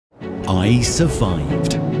I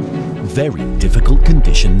survived. Very difficult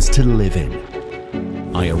conditions to live in.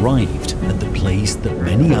 I arrived at the place that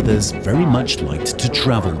many others very much liked to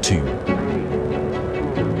travel to.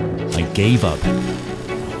 I gave up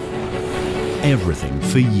everything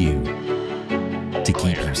for you, to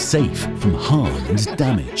keep you safe from harm and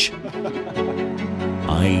damage.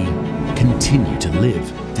 I continue to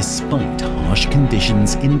live despite harsh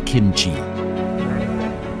conditions in Kimchi.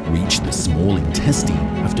 Reach the small intestine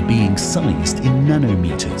after being sized in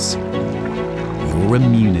nanometers. Your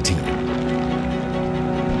immunity,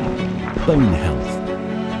 bone health,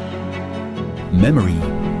 memory,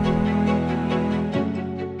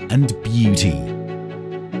 and beauty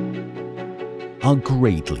are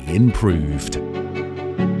greatly improved.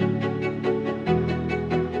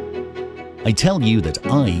 I tell you that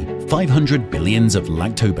 500 billions of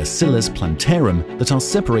Lactobacillus plantarum that are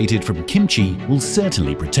separated from kimchi will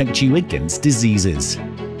certainly protect you against diseases.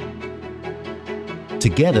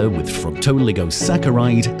 Together with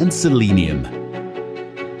fructooligosaccharides and selenium.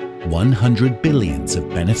 100 billions of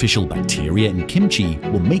beneficial bacteria in kimchi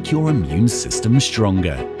will make your immune system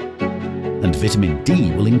stronger. And vitamin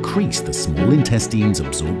D will increase the small intestine's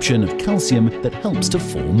absorption of calcium that helps to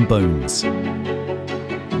form bones.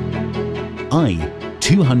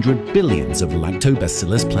 200 billions of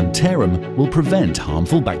Lactobacillus plantarum will prevent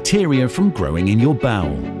harmful bacteria from growing in your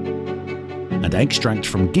bowel. And extract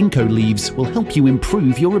from ginkgo leaves will help you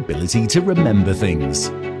improve your ability to remember things.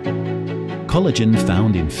 Collagen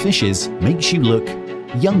found in fishes makes you look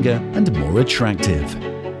younger and more attractive.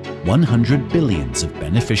 100 billions of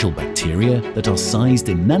beneficial bacteria that are sized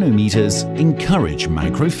in nanometers encourage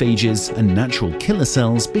macrophages and natural killer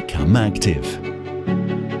cells become active.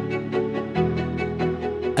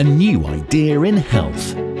 A new idea in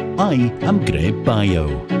health. I am Greb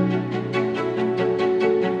Bio.